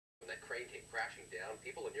crane came crashing down,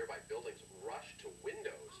 people in nearby buildings rushed to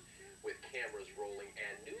windows with cameras rolling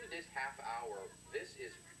and knew this half hour. This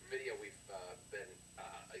is video we've been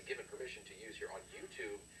given permission to use here on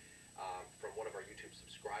YouTube from one of our YouTube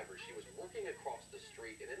subscribers. She was working across the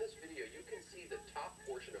street, and in this video you can see the top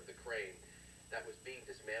portion of the crane that was being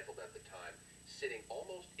dismantled at the time, sitting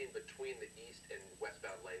almost in between the east and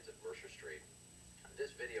westbound lanes of Mercer Street.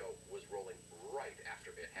 This video was rolling right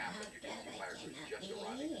after it happened. You can see fire crews just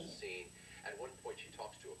arriving at the scene. At one